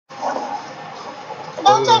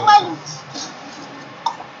Don't take my loot.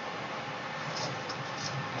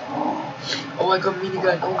 Oh, I got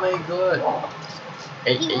minigun. Oh my god.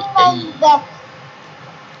 Hey, Give hey, me my hey. loot back.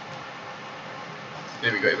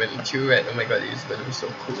 There we go. Even a turret. Oh my god, this is gonna be so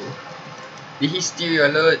cool. Did he steal your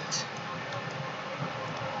loot?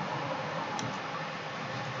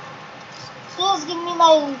 Please give me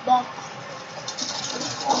my loot back.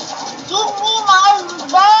 Give me my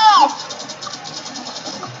loot back.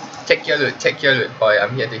 Take your loot, boy.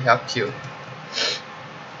 I'm here to help you.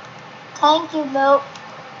 Thank you, milk.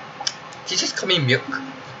 Did you just call me milk?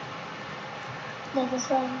 That is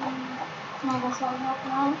why that's why not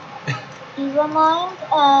mine. These are mine,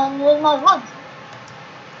 and here's my wood.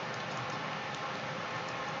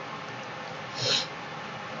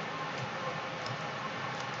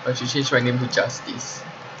 I should change my name to Justice.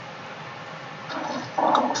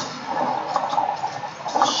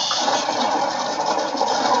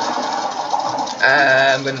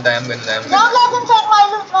 I'm gonna die. Don't let him take my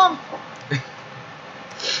loot, man.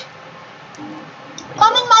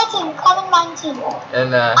 Come in my team. Come in my team.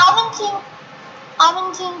 And I'm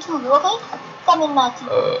in team 2. Okay? Come in my team.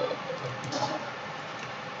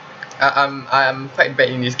 I'm quite bad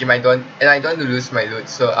in this game. I don't want to lose my loot,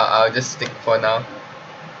 so I'll just stick for now.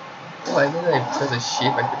 Oh, I don't know if because of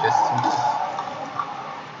shift I could just move.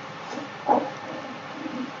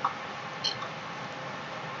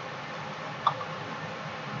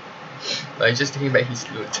 But I'm just taking back his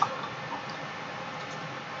loot.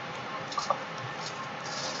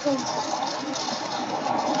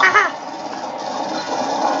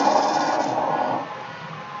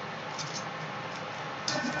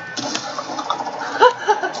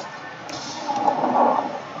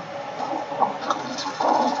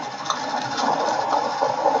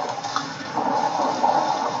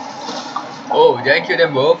 Oh, did I kill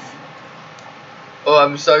them both? Oh,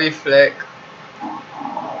 I'm sorry, Fleck.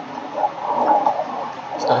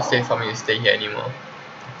 It's not safe for me to stay here anymore.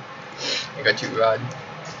 I got to run.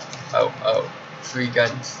 Oh, free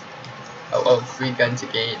guns. Oh, free guns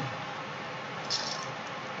again.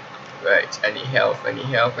 Right, I need help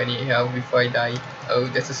before I die. Oh,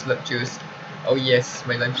 there's a slurp juice. Oh yes,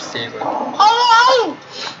 my lifesaver. Hey!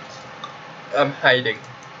 I'm hiding.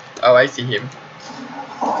 Oh, I see him.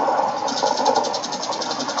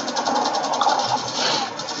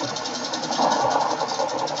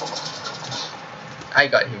 I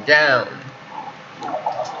got him down.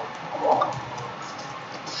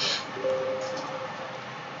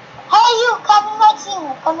 Hey, you! Come in my team.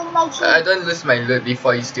 Come in my team. I don't lose my loot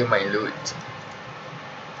before you steal my loot.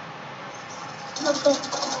 Okay.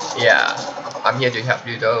 Yeah, I'm here to help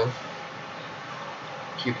you though.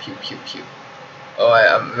 Pew pew pew pew. Oh,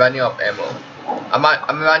 I'm running out of ammo.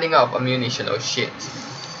 I'm running out of ammunition. Oh shit!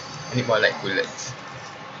 I need more like bullets.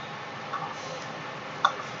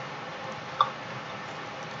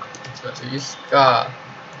 So use Scar,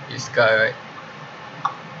 right?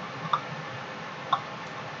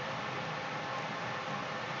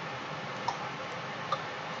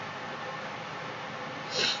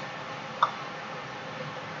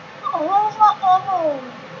 Where's my ammo?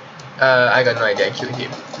 I got no idea. I killed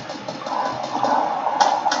him.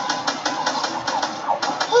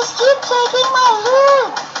 He's keep taking my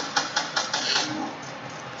loot.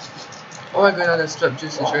 Oh, I got another slurp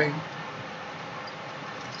juice to drink.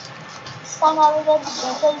 Somehow we get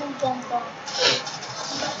better loot than that.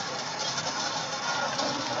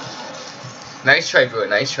 Nice try, bro.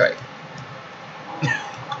 Nice try.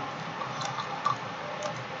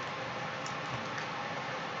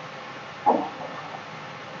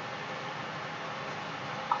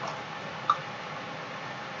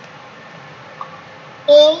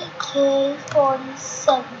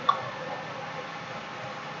 AK-47.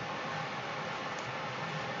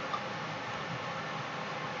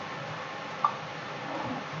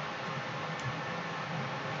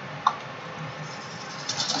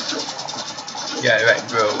 Yeah, right,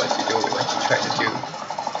 bro. What you doing? What you trying to do?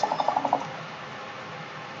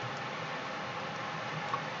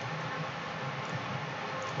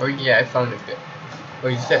 Oh yeah, I found it. Oh,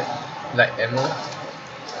 is that light ammo?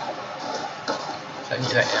 I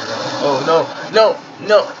need light ammo. Oh no!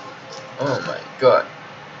 Oh my god.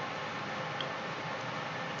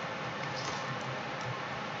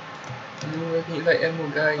 No, I need light ammo,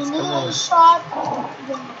 guys. Come on. Shot.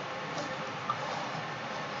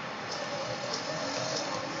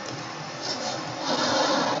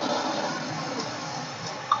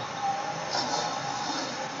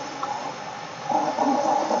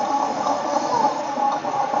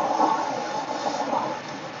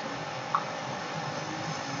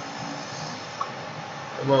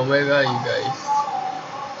 Come on, where are you guys?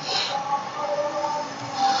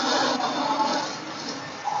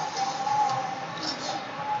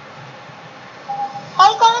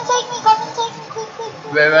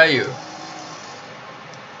 Where are you?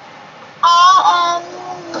 I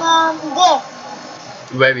am there.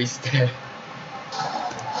 Where is there?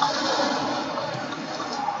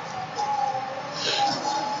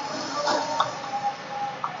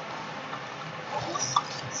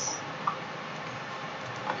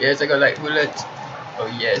 Yes, I got light bullet. Oh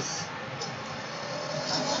yes.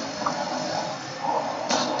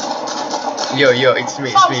 Yo, it's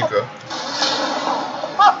me, bro.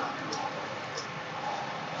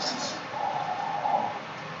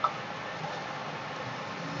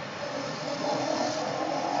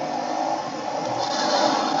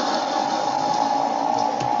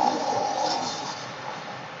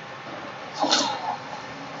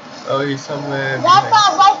 Oh, he's somewhere behind.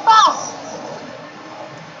 Right fast.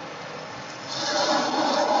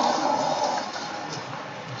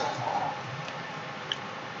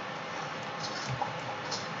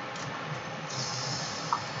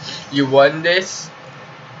 You won this?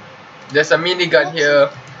 There's a minigun here,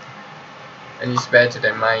 and it's better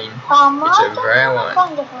than mine. It's a rare one.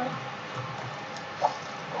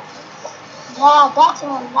 Yeah, that's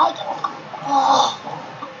what I like it.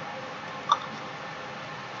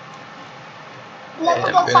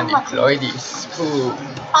 And I'm gonna deploy this. Boom.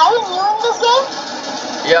 Are you new in this game?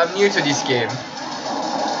 Yeah, I'm new to this game.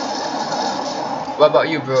 What about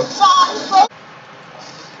you, bro?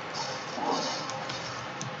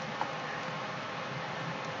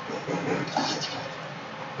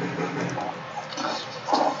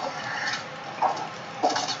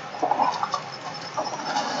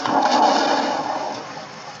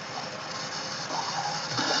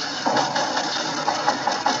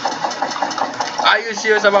 Are you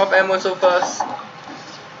serious about ammo so fast?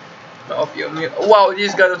 Not off your wow,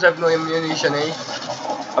 these guns have no ammunition, eh?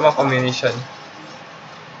 I'm off ammunition.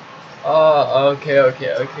 Oh, okay.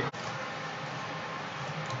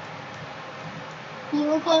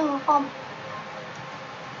 You can move on.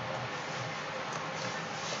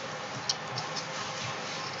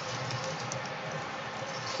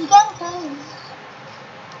 You can turn.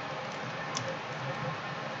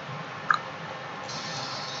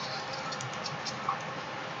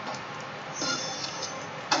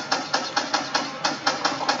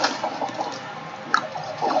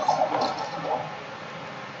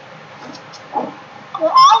 Where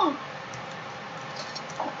are you?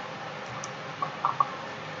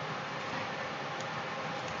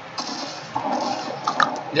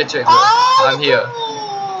 That's right, bro. I'm here.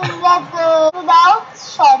 Without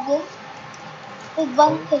shotgun, with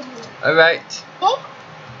one thing. Alright. Okay?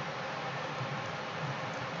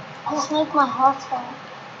 I just make my heart fall.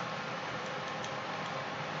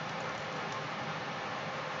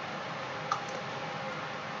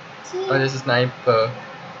 Oh, there's a sniper.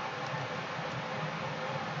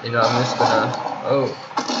 You know, I'm just gonna. Oh.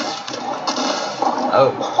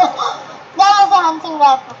 That was a hunting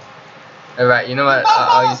rifle. Alright, you know what?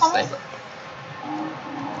 I'll use sniper.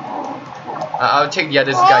 I'll take the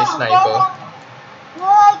other guy's sniper. No,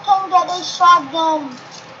 I can get a shotgun.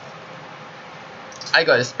 I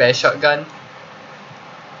got a spare shotgun.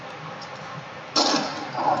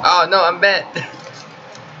 Oh no, I'm bad.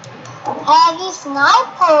 Heavy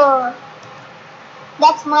sniper.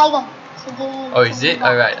 That's my gun. So oh, is it?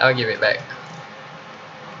 Alright, I'll give it back.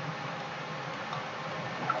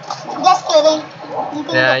 Just kidding.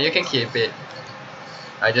 You can keep it.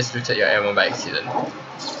 I just looted your ammo by accident.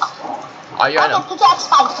 Are you on a...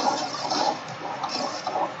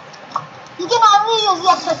 You can only use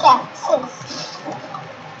your pickaxes.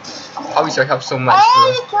 How is your health so much, bro?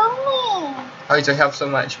 Oh, you killed me. How is your health so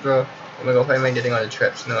much, bro? Oh my god, why am I getting all the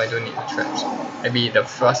traps? No, I don't need the traps. Maybe the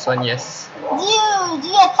first one, yes. Do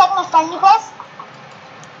you attack my friendly quest?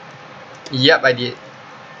 Yep, I did.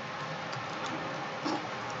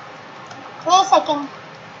 Wait a second.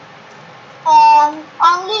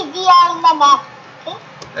 Only we are in the map, okay?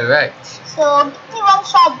 Alright. So, give me one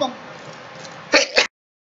shotgun.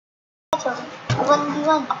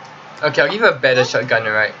 1v1. Okay, I'll give you a better shotgun,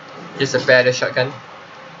 alright? Just a better shotgun.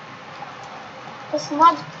 It's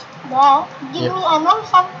not there. Give me ammo,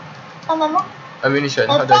 some ammo. Ammunition,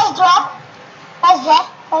 how does... Press drop.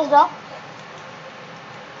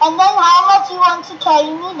 And then how much you want to carry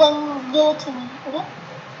me, then give it to me, okay?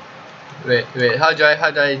 Wait, how do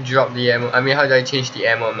I drop the ammo? I mean, how do I change the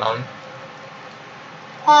ammo amount?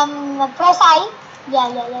 Press I.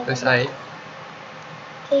 Yeah. Press I.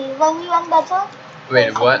 Okay, 1v1 battle.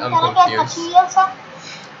 Wait, what? I'm confused.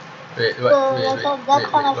 Wait, what?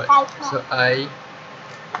 So I...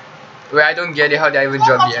 Wait, I don't get it. How do I even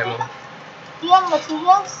drop the ammo? Do you have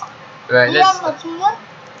materials? Right, let's... material?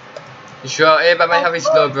 Sure, but my health is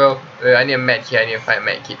low, bro. Wait, I need a med kit. I need to find a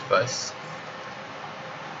med kit first.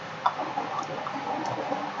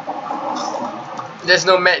 There's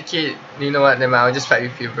no med kit. You know what? Never mind. I'll just fight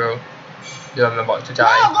with you, bro. Dude, I'm about to die.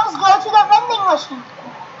 No, just go to the vending machine.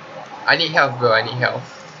 I need health, bro. I need health.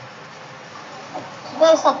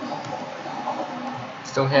 There's something.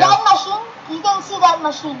 Still That health. machine, you can see that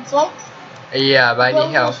machine, right? Yeah, but I need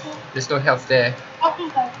Vending health. machine. There's no health there.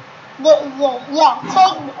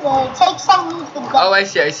 Yeah. Take some loot with that. Oh, I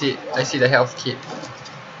see. I see. I see the health kit.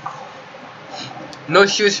 No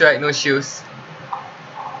shoes, right? No shoes.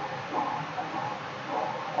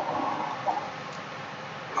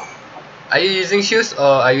 Are you using shoes or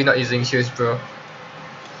are you not using shoes, bro?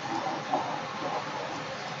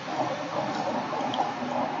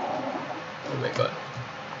 Oh my god.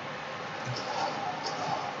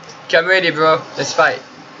 Okay, I'm ready, bro. Let's fight.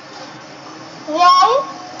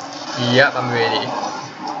 Ready? Yep, I'm ready.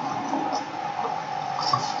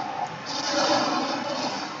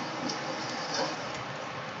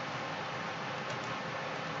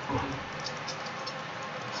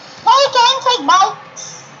 No, you can't take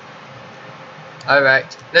bites.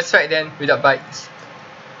 Alright, let's fight then without bites.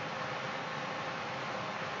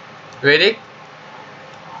 Ready?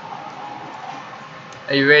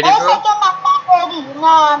 Are you ready, Wait a bro? second, I'm not ready.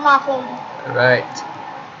 No, I'm not ready. Alright.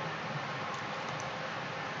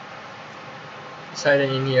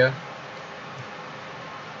 Silent in here.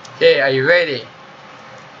 Okay, are you ready?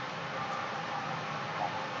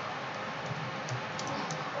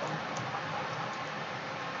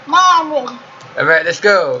 Now I'm ready. Alright, let's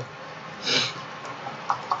go.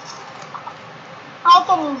 I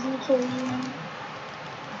can easily kill you.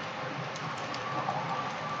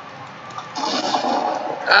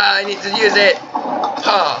 Ah, I need to use it.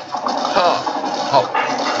 Ha, ha, ha,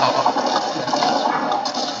 ha.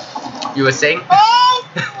 You were saying? Hey!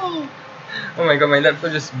 Oh my god, my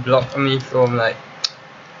laptop just blocked me from like.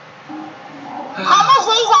 How much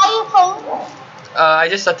days are you playing? I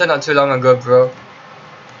just started not too long ago, bro.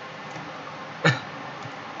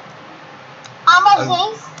 How much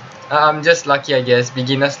days? I'm just lucky, I guess.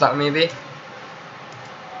 Beginner's luck, maybe.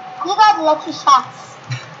 You got lucky shots.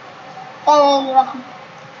 Very lucky.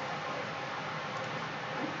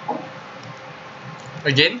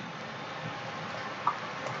 Again?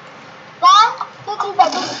 One, two, three,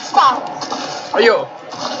 baby, start. Ayo!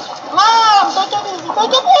 Mom, take it easy,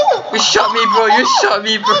 take it easy. You shot me, bro. You shot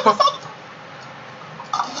me, bro.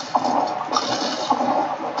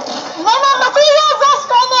 My materials just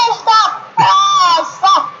finished up. Ah,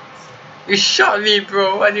 stop. You shot me,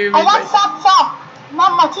 bro. What do you I mean got by? stop. My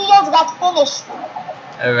materials got finished.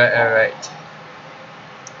 Alright, alright.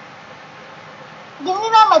 Give me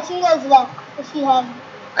my materials left, if you have.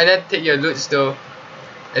 I didn't take your loots though.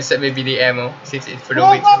 Except maybe the ammo, since it's for the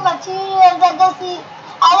Where's weight. my materials?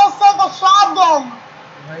 I just took a shotgun.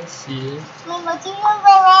 I see. My materials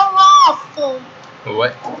are all lost.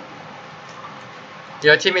 What?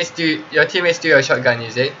 Your teammates do your shotgun,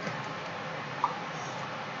 is it?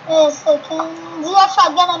 Yes, I can. Do you have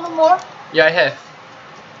shotgun anymore? Yeah, I have.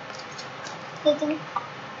 Give me.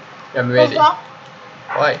 I'm ready. What's that?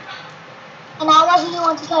 Why? And how much do you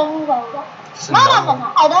want to carry me over? Just a No,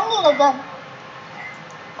 normal. I don't need a gun.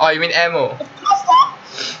 Oh, you mean ammo? What's that?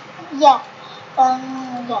 Yeah.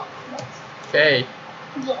 Yeah. Okay.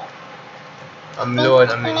 Yeah. I'm low on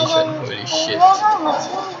ammunition. Holy shit.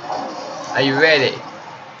 Are you ready?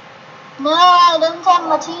 No, I don't have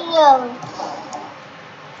material.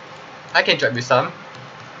 I can drop you some.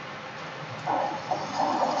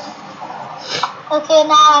 Okay,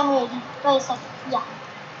 now I'm ready. Wait a second. Yeah.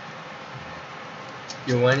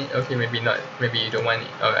 You want it? Okay, maybe not. Maybe you don't want it.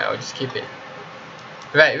 Alright, I'll just keep it.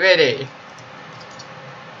 Right, ready.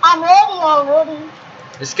 I'm ready already.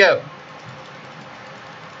 Let's go.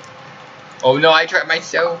 Oh no, I trapped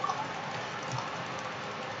myself.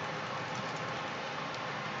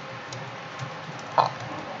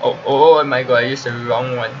 Oh my god, I used the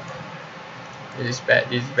wrong one. This is bad,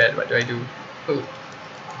 this is bad. What do I do? Ooh.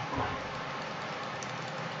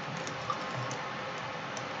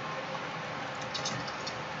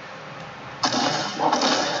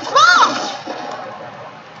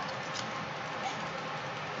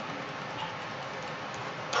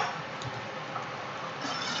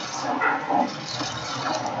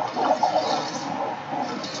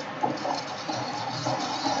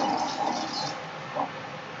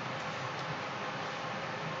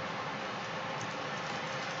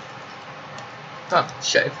 Ah,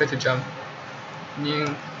 shit, I forgot to jump. New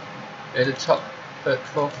at the top, third,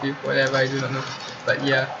 fourth, fifth, whatever, I do not know. But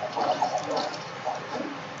yeah.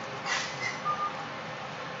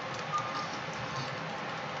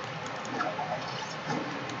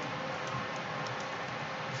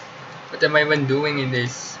 What am I even doing in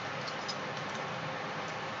this?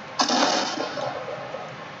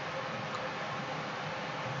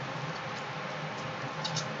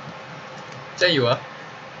 There you are.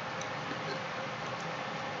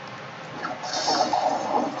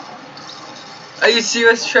 Are you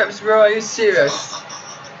serious, Traps, bro? Are you serious?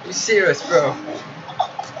 Are you serious, bro?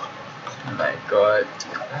 Oh my god.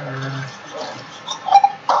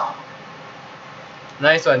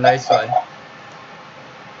 Nice one, nice one.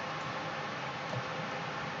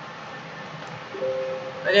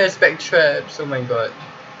 I didn't expect Traps, oh my god.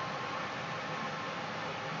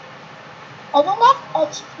 I don't have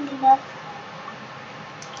HP enough.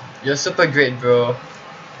 You're super great, bro.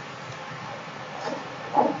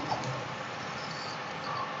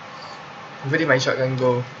 Where did my shotgun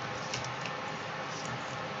go?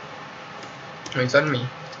 Oh, it's on me.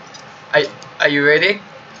 Are you ready?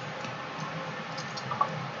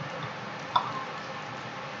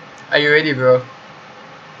 Are you ready, bro?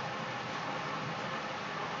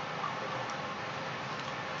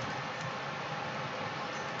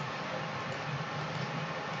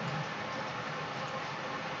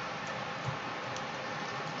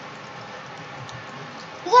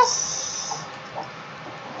 Yes!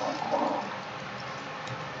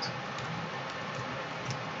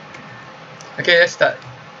 Okay, let's start.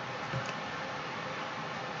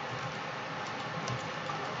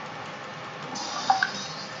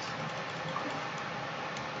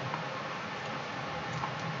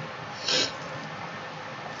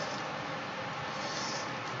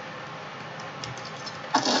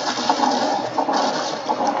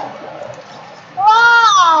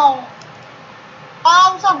 Why?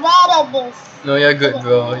 I'm so bad at this. No, you're good,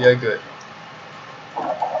 bro. You're good.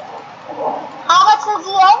 How much is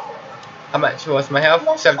yours? How much was my health?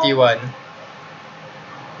 71.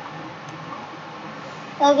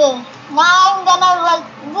 Okay, now I'm gonna like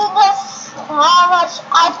do this how much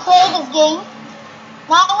I play this game.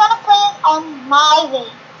 Now I'm gonna play it on my way.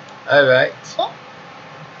 Alright. Okay?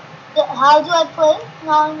 How do I play?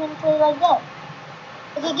 Now I'm gonna play like that.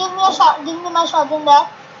 Okay, give me a shot. Give me my shotgun back.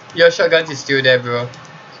 Your shotgun is still there, bro.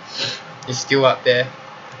 It's still up there.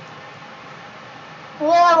 Where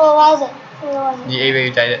was it? Where was it? The area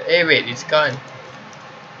you died at. Hey, wait, it's gone.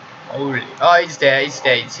 Holy. Oh, it's there, it's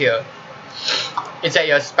there, it's here. It's at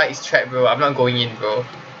your spikes trap, bro. I'm not going in, bro.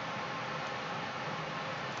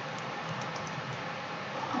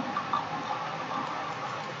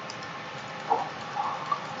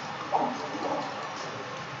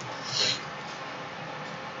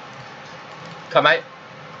 Come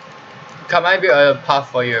I build a path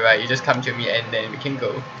for you, right? You just come to me and then we can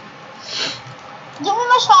go. Give me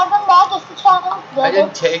my shotgun back if you can get I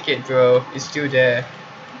didn't it. take it, bro. It's still there.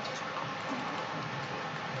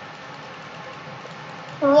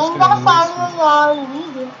 We're gonna follow your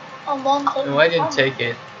lead and then take No, I didn't take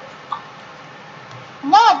it.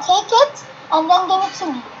 No, take it and then give it to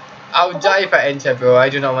me. I'll die if I enter, bro. I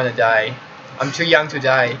do not want to die. I'm too young to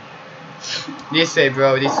die. This way,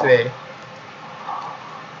 bro. This way.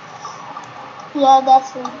 Yeah,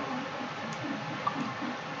 that's it.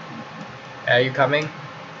 Are you coming?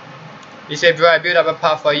 This way, bro. I built up a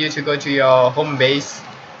path for you to go to your home base.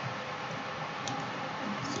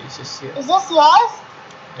 It's just here. Is this yours?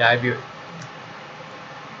 Yeah, I built.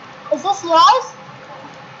 Is this yours?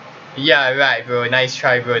 Yeah, right, bro. Nice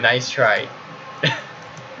try, bro. Nice try.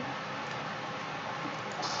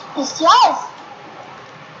 It's yours.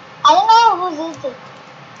 I don't know whose is it.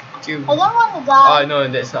 Dude. I don't want to die. Oh no,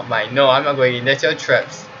 that's not mine. No, I'm not going in. That's your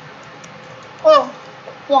traps. Oh,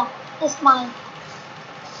 yeah, it's mine.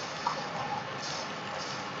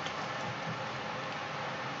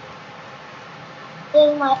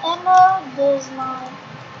 There's my ammo. There's my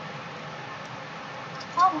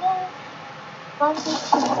shotgun. 1, 2,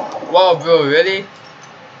 3. Wow, bro, really?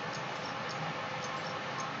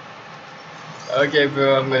 Okay,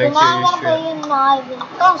 bro, I'm gonna So now I'm kill gonna you play in my way.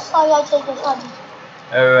 Oh, sorry, I take your shotgun.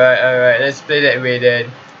 Alright, let's play that way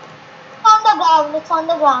then. On the ground. It's on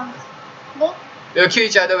the ground. Okay? We'll kill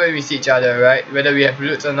each other when we see each other, right? Whether we have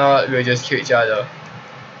loot or not, we'll just kill each other.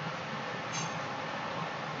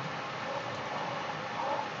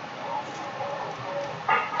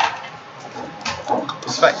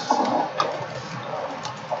 Let's fight.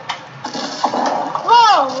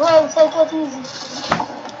 Whoa, take it easy.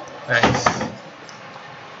 Nice.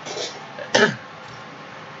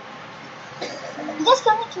 You just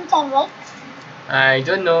killed me 2 times, right? I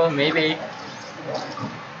don't know, maybe.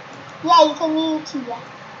 Yeah, you killed me 2, yeah.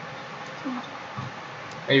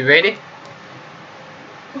 Are you ready?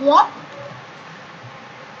 Yeah.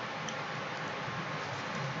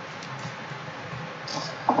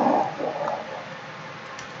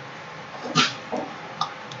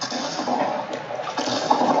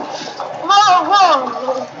 Whoa.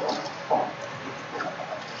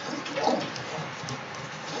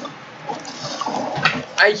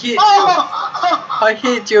 I hit you. Oh. I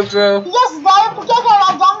hit you, bro. You just died because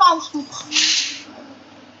I done my speed.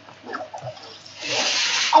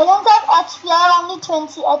 I don't have HP, I have only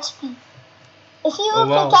 20 HP. If you Oh,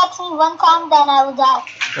 wow. pickaxe me one time, then I will die.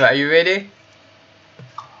 Right, are you ready?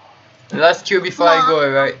 Last Q before I go,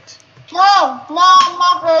 alright? No, I'm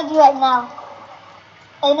not ready right now.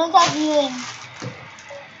 I don't have healing.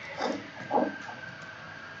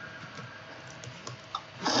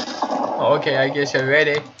 Oh, okay, I guess you're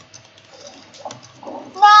ready.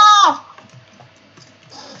 No!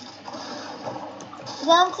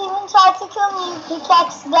 Don't even try to kill me,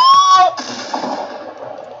 pickaxe guy.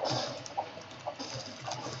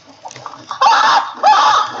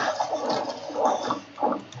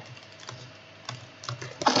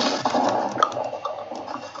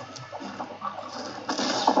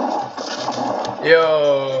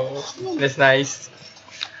 Yo, that's nice.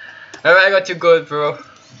 Alright, I got you gold, bro.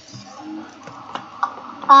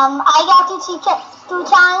 I got you two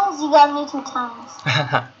times, you got me 2 times.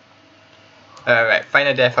 Alright,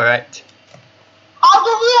 final death, alright? I'll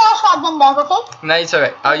give you a shotgun back, okay? No, it's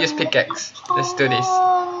alright. I'll use pickaxe. Let's do this.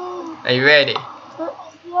 Are you ready? Where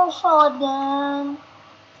is your shotgun?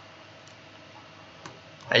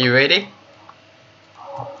 Are you ready?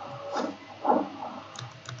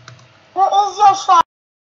 Where is your shotgun?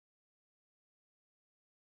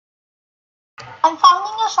 I'm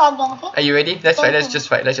finding your shotgun, okay? Are you ready? Let's fight, let's just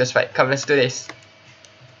fight, let's just fight. Come, let's do this.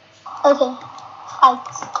 Okay, fight.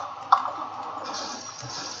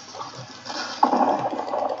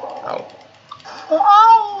 Ow. Where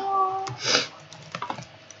are you?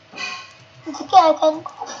 It's okay, I can.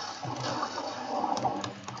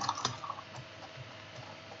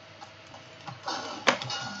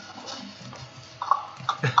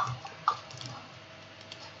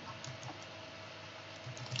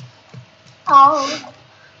 Oh.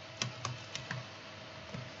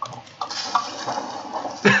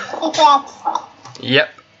 Pickaxe. Yep.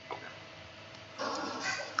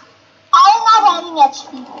 I'm not having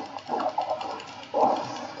HP.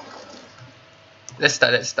 Let's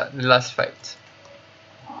start. The last fight.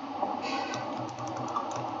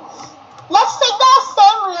 Let's take the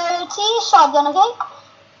same rarity shotgun, okay?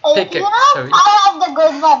 Take it, you know, shall we? I have the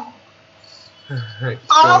good one. Right,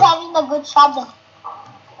 I was go. having the good shotgun.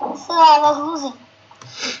 So I was losing.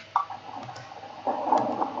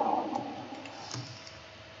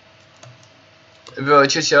 Bro,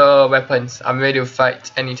 choose your weapons. I'm ready to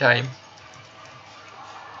fight anytime.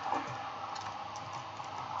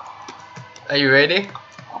 Are you ready?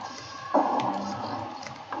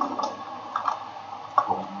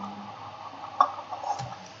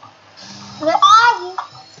 Where are you?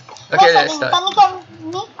 Okay, Wait a let's second, start. can you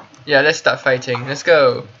come me? Yeah, let's start fighting. Let's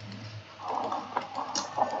go.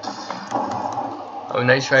 Oh,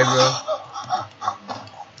 nice try, bro.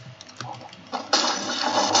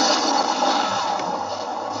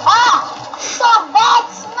 Ah! So bad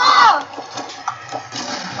smell!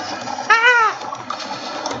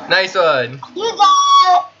 Nice one. You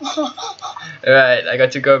die! Alright, I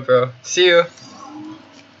got to go, bro. See you.